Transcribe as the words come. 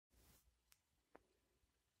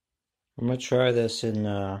I'm gonna try this in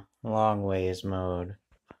long ways mode.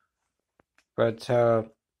 But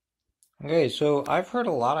okay, so I've heard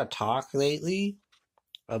a lot of talk lately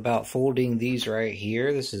about folding these right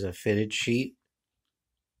here. This is a fitted sheet,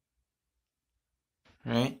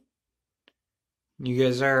 right? You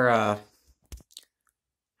guys are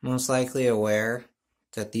most likely aware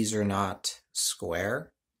that these are not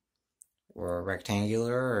square or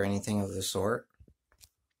rectangular or anything of the sort.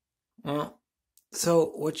 Well, so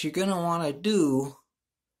what you're gonna want to do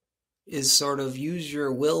is sort of use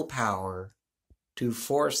your willpower to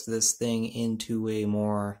force this thing into a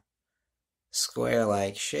more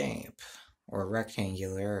square-like shape or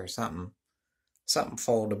rectangular or something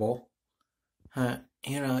foldable.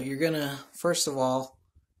 You're gonna first of all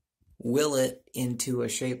will it into a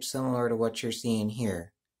shape similar to what you're seeing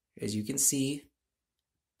here. As you can see,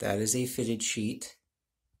 that is a fitted sheet.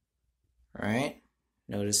 All right,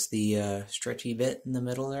 notice the stretchy bit in the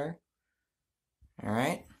middle there. All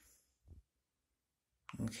right.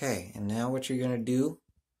 Okay, and now what you're gonna do,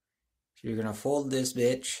 you're gonna fold this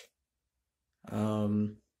bitch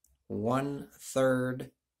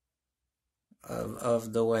 1/3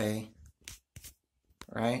 of the way,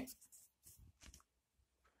 right?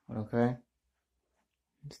 Okay.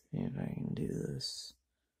 Let's see if I can do this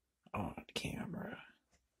on camera.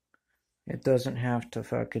 It doesn't have to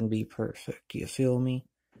fucking be perfect, you feel me?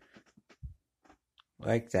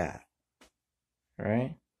 Like that.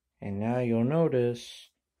 Right? And now you'll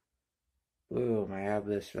notice, boom, I have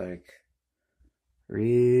this like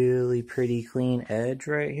really pretty clean edge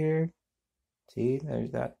right here. See,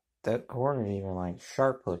 there's that corner even like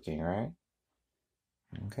sharp looking, right?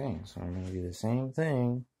 Okay, so I'm gonna do the same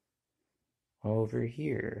thing over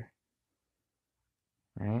here,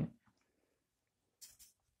 right?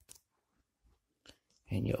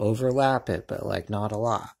 And you overlap it, but like not a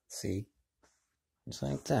lot, see? Just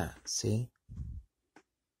like that, see?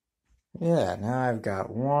 Yeah, now I've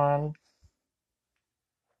got 1,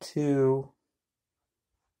 2,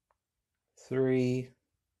 3,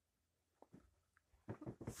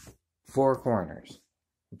 4 corners.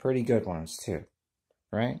 Pretty good ones too,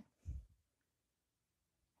 right?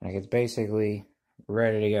 Like it's basically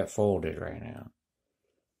ready to get folded right now.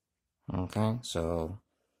 Okay, so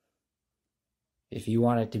if you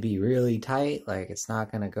want it to be really tight, like it's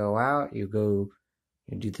not gonna go out, you do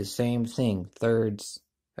the same thing, thirds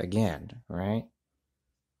again, right?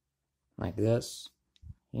 Like this,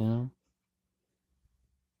 you know?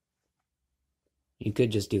 You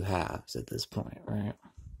could just do halves at this point, right?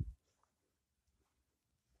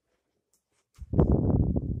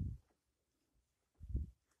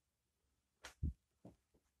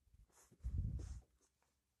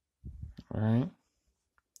 Alright?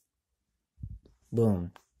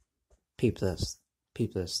 Boom. Peep this.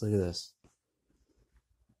 Peep this. Look at this.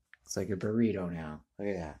 It's like a burrito now. Look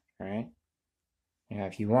at that, right? Now,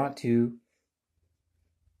 if you want to,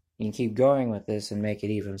 you can keep going with this and make it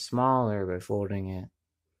even smaller by folding it,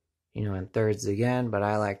 in thirds again, but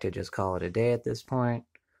I like to just call it a day at this point.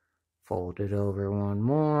 Fold it over one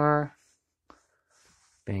more.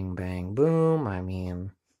 Bang, bang, boom. I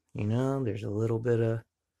mean, there's a little bit of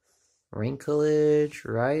wrinkleage,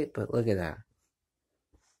 right? But look at that.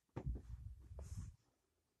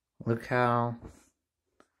 Look how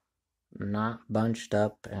not bunched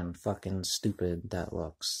up and fucking stupid that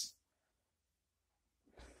looks.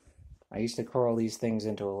 I used to curl these things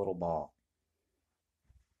into a little ball.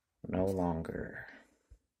 No longer.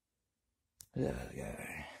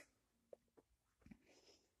 Okay.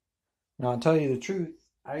 Now, I'll tell you the truth,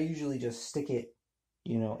 I usually just stick it,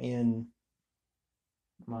 in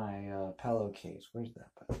my pillowcase. Where's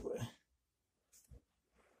that, by the way?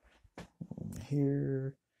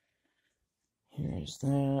 Here. Here's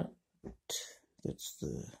that. That's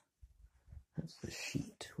the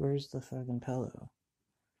sheet. Where's the fucking pillow?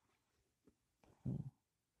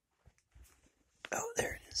 Oh,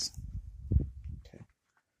 there it is. Okay.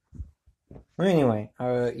 Well, anyway,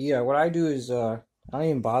 yeah, what I do is, I don't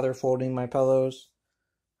even bother folding my pillows.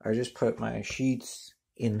 I just put my sheets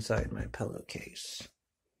inside my pillowcase.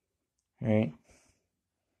 Right?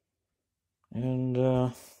 And,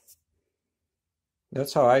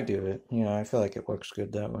 that's how I do it. I feel like it looks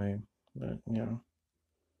good that way. But,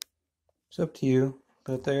 it's up to you.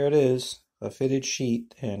 But there it is. A fitted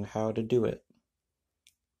sheet and how to do it.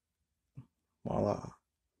 Voila.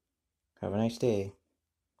 Have a nice day.